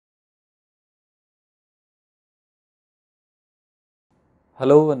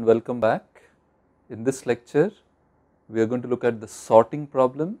Hello and welcome back. In this lecture, we are going to look at the sorting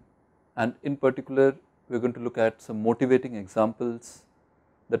problem, and in particular, we are going to look at some motivating examples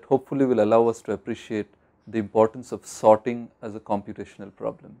that hopefully will allow us to appreciate the importance of sorting as a computational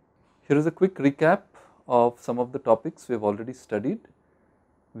problem. Here is a quick recap of some of the topics we have already studied.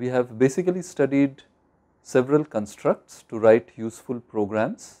 We have basically studied several constructs to write useful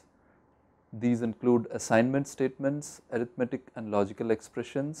programs. These include assignment statements, arithmetic and logical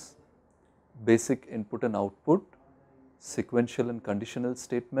expressions, basic input and output, sequential and conditional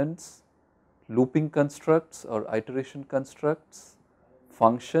statements, looping constructs or iteration constructs,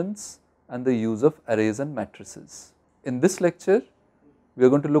 functions, and the use of arrays and matrices. In this lecture, we are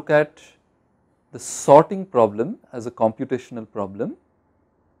going to look at the sorting problem as a computational problem,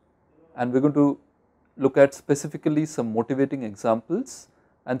 and we are going to look at specifically some motivating examples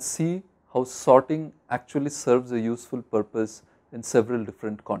and see how sorting actually serves a useful purpose in several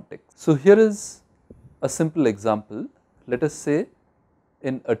different contexts. So here is a simple example. Let us say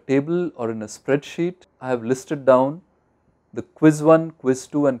in a table or in a spreadsheet, I have listed down the quiz 1, quiz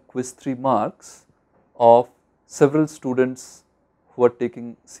 2 and quiz 3 marks of several students who are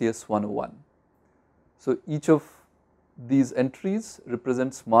taking CS101. So each of these entries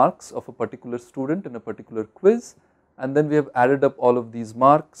represents marks of a particular student in a particular quiz, and then we have added up all of these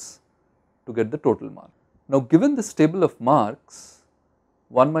marks to get the total mark. Now given this table of marks,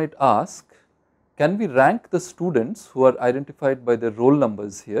 one might ask, can we rank the students who are identified by their roll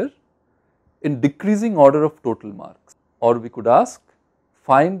numbers here in decreasing order of total marks? Or we could ask,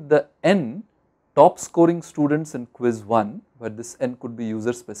 find the n top scoring students in quiz 1, where this n could be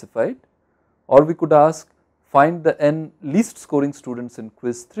user specified, or we could ask, find the n least scoring students in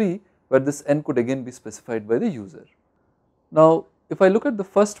quiz 3, where this n could again be specified by the user. Now if I look at the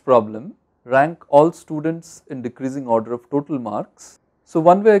first problem, rank all students in decreasing order of total marks. So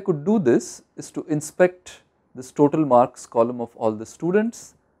one way I could do this is to inspect this total marks column of all the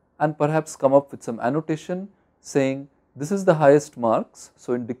students and perhaps come up with some annotation saying this is the highest marks,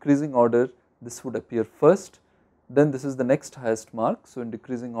 so in decreasing order this would appear first, then this is the next highest mark, so in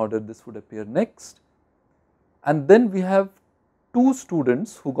decreasing order this would appear next, and then we have two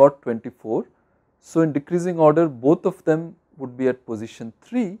students who got 24, so in decreasing order both of them would be at position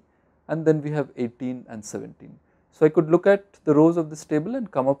 3, and then we have 18 and 17. So I could look at the rows of this table and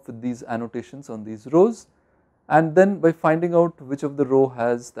come up with these annotations on these rows, and then by finding out which of the row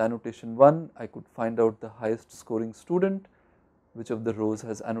has the annotation 1, I could find out the highest scoring student, which of the rows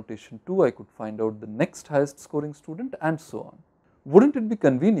has annotation 2, I could find out the next highest scoring student, and so on. Wouldn't it be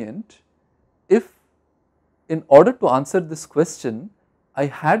convenient if, in order to answer this question, I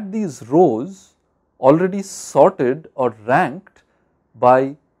had these rows already sorted or ranked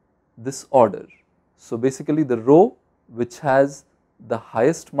by this order? So basically the row which has the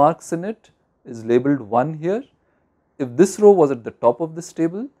highest marks in it is labeled 1 here. If this row was at the top of this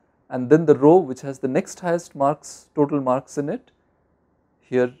table, and then the row which has the next highest marks, total marks in it,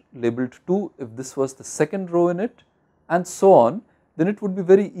 here labeled 2, if this was the second row in it, and so on, then it would be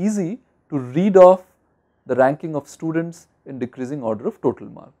very easy to read off the ranking of students in decreasing order of total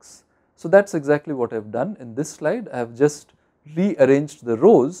marks. So that is exactly what I have done in this slide. I have just rearranged the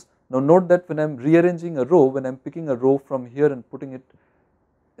rows. Now note that when I am rearranging a row, when I am picking a row from here and putting it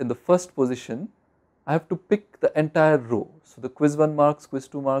in the first position, I have to pick the entire row. So the quiz 1 marks, quiz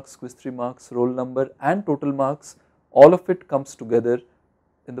 2 marks, quiz 3 marks, roll number and total marks, all of it comes together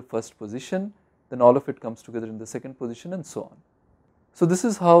in the first position, then all of it comes together in the second position, and so on. So this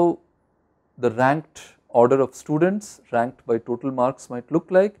is how the ranked order of students ranked by total marks might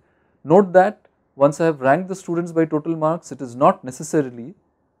look like. Note that once I have ranked the students by total marks, it is not necessarily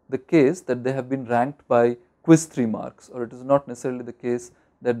the case that they have been ranked by quiz 3 marks, or it is not necessarily the case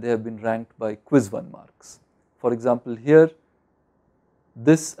that they have been ranked by quiz 1 marks. For example, here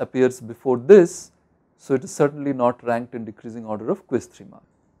this appears before this, so it is certainly not ranked in decreasing order of quiz 3 marks.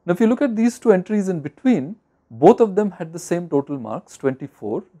 Now if you look at these two entries in between, both of them had the same total marks,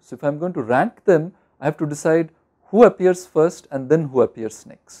 24. So if I am going to rank them, I have to decide who appears first and then who appears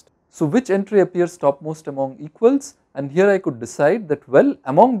next. So which entry appears topmost among equals, and here I could decide that, well,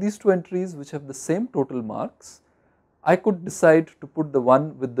 among these two entries which have the same total marks, I could decide to put the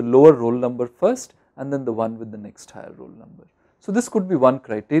one with the lower roll number first and then the one with the next higher roll number. So this could be one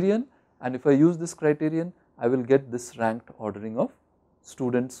criterion, and if I use this criterion, I will get this ranked ordering of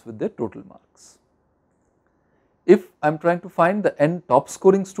students with their total marks. If I am trying to find the n top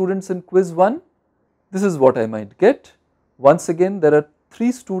scoring students in quiz 1, this is what I might get. Once again, there are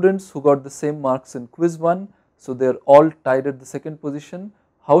 3 students who got the same marks in quiz 1, so they are all tied at the second position.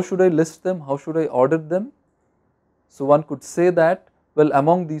 How should I list them? How should I order them? So one could say that Well,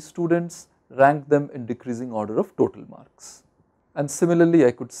 among these students, rank them in decreasing order of total marks. And similarly,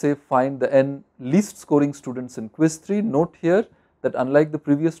 I could say find the n least scoring students in quiz 3. Note here that unlike the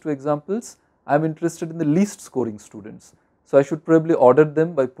previous two examples, I am interested in the least scoring students. So I should probably order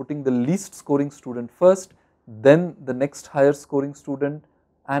them by putting the least scoring student first, then the next higher scoring student,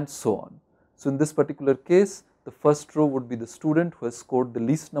 and so on. So in this particular case, the first row would be the student who has scored the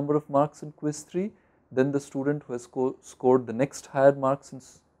least number of marks in quiz 3, then the student who has scored the next higher marks in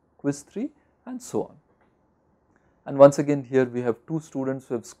quiz 3, and so on. And once again here we have two students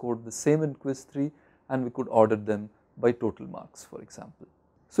who have scored the same in quiz 3, and we could order them by total marks, for example.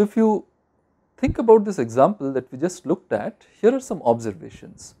 So if you think about this example that we just looked at, here are some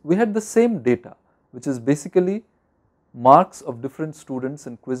observations. We had the same data, which is basically marks of different students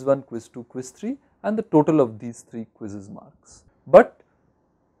in quiz 1, quiz 2, quiz 3, and the total of these 3 quizzes marks. But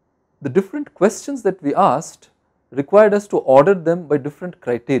the different questions that we asked required us to order them by different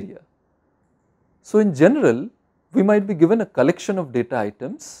criteria. So in general, we might be given a collection of data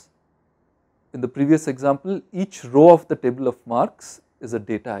items. In the previous example, each row of the table of marks is a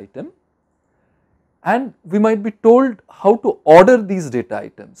data item, and we might be told how to order these data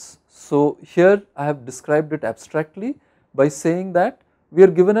items. So here I have described it abstractly by saying that we are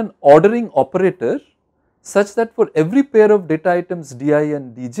given an ordering operator such that for every pair of data items di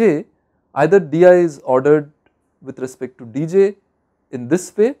and dj, either di is ordered with respect to dj in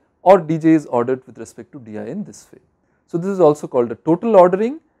this way, or dj is ordered with respect to di in this way. So this is also called a total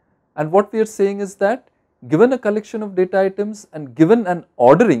ordering, and what we are saying is that given a collection of data items and given an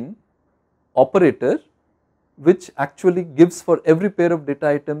ordering operator which actually gives for every pair of data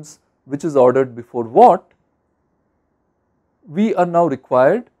items which is ordered before what, we are now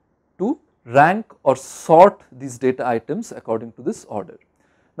required to rank or sort these data items according to this order.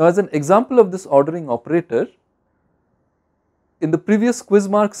 Now as an example of this ordering operator, in the previous quiz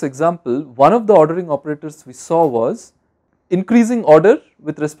marks example, one of the ordering operators we saw was increasing order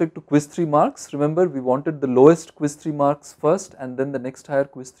with respect to quiz 3 marks. Remember, we wanted the lowest quiz 3 marks first and then the next higher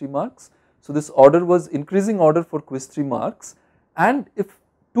quiz 3 marks. So this order was increasing order for quiz 3 marks, and if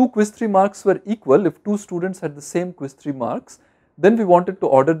 2 quiz 3 marks were equal, if 2 students had the same quiz 3 marks, then we wanted to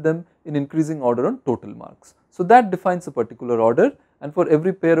order them in increasing order on total marks. So that defines a particular order, and for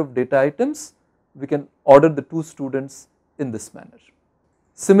every pair of data items, we can order the 2 students in this manner.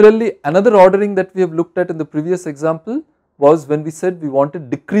 Similarly, another ordering that we have looked at in the previous example was when we said we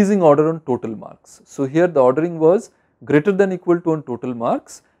wanted decreasing order on total marks. So here the ordering was greater than equal to on total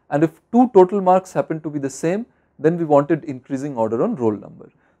marks, and if 2 total marks happen to be the same, then we wanted increasing order on roll number.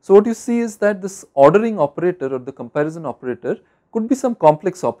 So what you see is that this ordering operator or the comparison operator could be some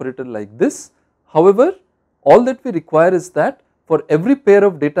complex operator like this. However, all that we require is that for every pair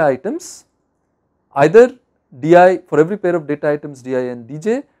of data items, either di, for every pair of data items di and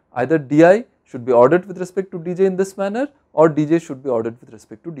dj, either di should be ordered with respect to dj in this manner, or dj should be ordered with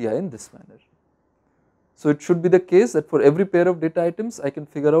respect to di in this manner. So it should be the case that for every pair of data items, I can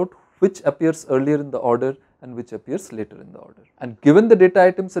figure out which appears earlier in the order and which appears later in the order. And given the data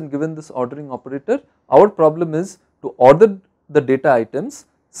items and given this ordering operator, our problem is to order the data items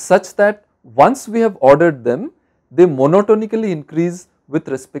such that once we have ordered them, they monotonically increase with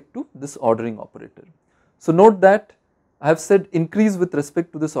respect to this ordering operator. So note that I have said increase with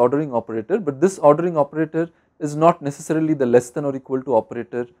respect to this ordering operator, but this ordering operator is not necessarily the less than or equal to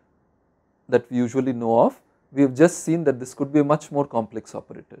operator that we usually know of. We have just seen that this could be a much more complex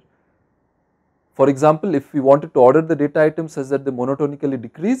operator. For example, if we wanted to order the data items such that they monotonically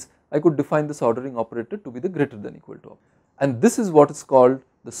decrease, I could define this ordering operator to be the greater than equal to operator. And this is what is called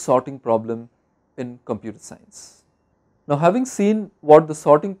the sorting problem in computer science. Now having seen what the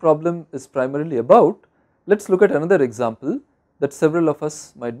sorting problem is primarily about, let us look at another example that several of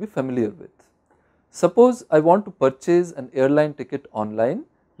us might be familiar with. Suppose I want to purchase an airline ticket online.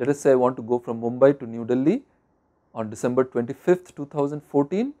 Let us say I want to go from Mumbai to New Delhi on December 25th,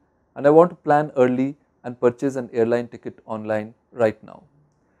 2014, and I want to plan early and purchase an airline ticket online right now.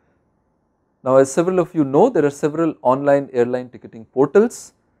 Now as several of you know, there are several online airline ticketing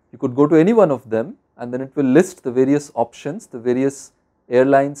portals. You could go to any one of them and then it will list the various options, the various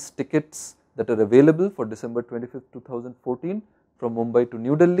airlines tickets that are available for December 25th, 2014 from Mumbai to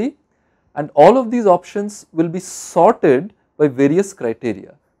New Delhi, and all of these options will be sorted by various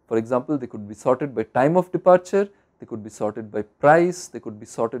criteria. For example, they could be sorted by time of departure, they could be sorted by price, they could be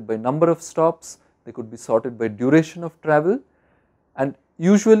sorted by number of stops, they could be sorted by duration of travel, and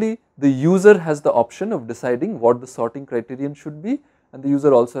usually the user has the option of deciding what the sorting criterion should be, and the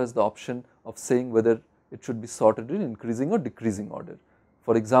user also has the option of saying whether it should be sorted in increasing or decreasing order.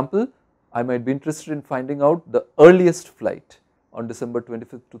 For example, I might be interested in finding out the earliest flight. on December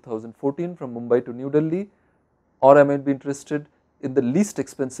 25th, 2014 from Mumbai to New Delhi, or I might be interested in the least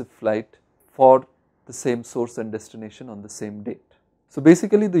expensive flight for the same source and destination on the same date. So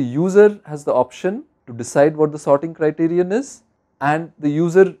basically the user has the option to decide what the sorting criterion is, and the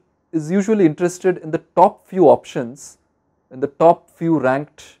user is usually interested in the top few options, in the top few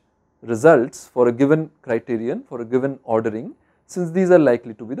ranked results for a given criterion, for a given ordering, since these are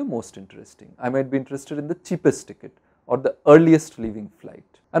likely to be the most interesting. I might be interested in the cheapest ticket or the earliest leaving flight.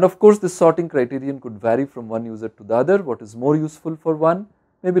 And of course this sorting criterion could vary from one user to the other. What is more useful for one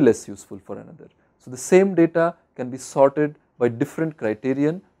may be less useful for another. So the same data can be sorted by different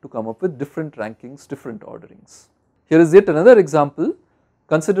criterion to come up with different rankings, different orderings. Here is yet another example.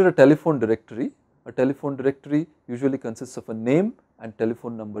 Consider a telephone directory. A telephone directory usually consists of a name and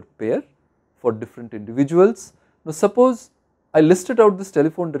telephone number pair for different individuals. Now suppose I listed out this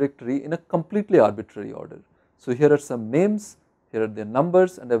telephone directory in a completely arbitrary order. So here are some names, here are their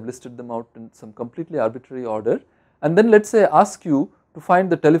numbers, and I have listed them out in some completely arbitrary order, and then let us say I ask you to find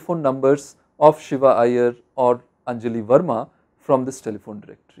the telephone numbers of Shiva Iyer or Anjali Verma from this telephone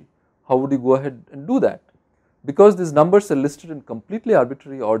directory. How would you go ahead and do that? Because these numbers are listed in completely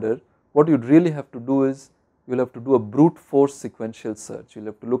arbitrary order, what you would really have to do is you will have to do a brute force sequential search. You will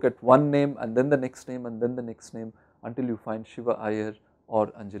have to look at one name and then the next name and then the next name until you find Shiva Iyer or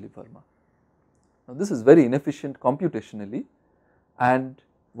Anjali Verma. Now this is very inefficient computationally, and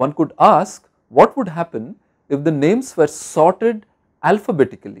one could ask what would happen if the names were sorted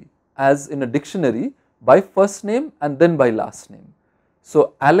alphabetically as in a dictionary by first name and then by last name.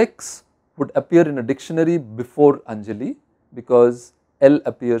 So Alex would appear in a dictionary before Anjali because L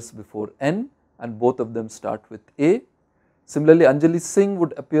appears before N and both of them start with A. Similarly, Anjali Singh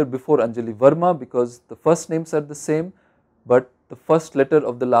would appear before Anjali Verma because the first names are the same, but the first letter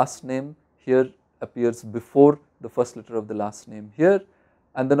of the last name here appears before the first letter of the last name here,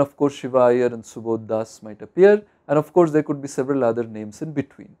 and then of course Shiva Iyer and Subodh Das might appear, and of course there could be several other names in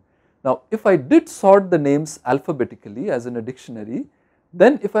between. Now if I did sort the names alphabetically as in a dictionary,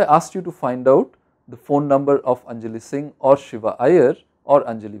 then if I asked you to find out the phone number of Anjali Singh or Shiva Iyer or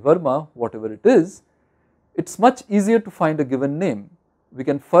Anjali Verma, whatever it is much easier to find a given name. We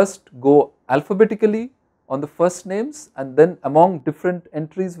can first go alphabetically on the first names, and then among different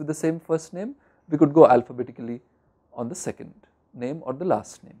entries with the same first name we could go alphabetically on the second name or the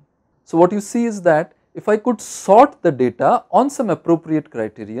last name. So what you see is that if I could sort the data on some appropriate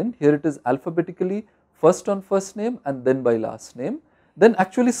criterion, here it is alphabetically first on first name and then by last name, then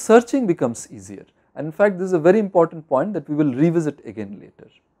actually searching becomes easier, and in fact this is a very important point that we will revisit again later.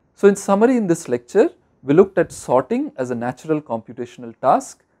 So in summary, in this lecture we looked at sorting as a natural computational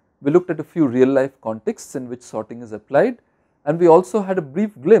task, we looked at a few real life contexts in which sorting is applied, and we also had a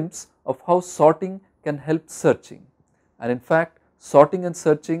brief glimpse of how sorting can help searching. And in fact sorting and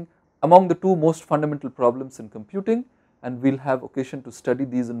searching among the two most fundamental problems in computing, and we will have occasion to study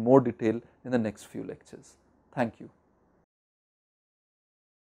these in more detail in the next few lectures. Thank you.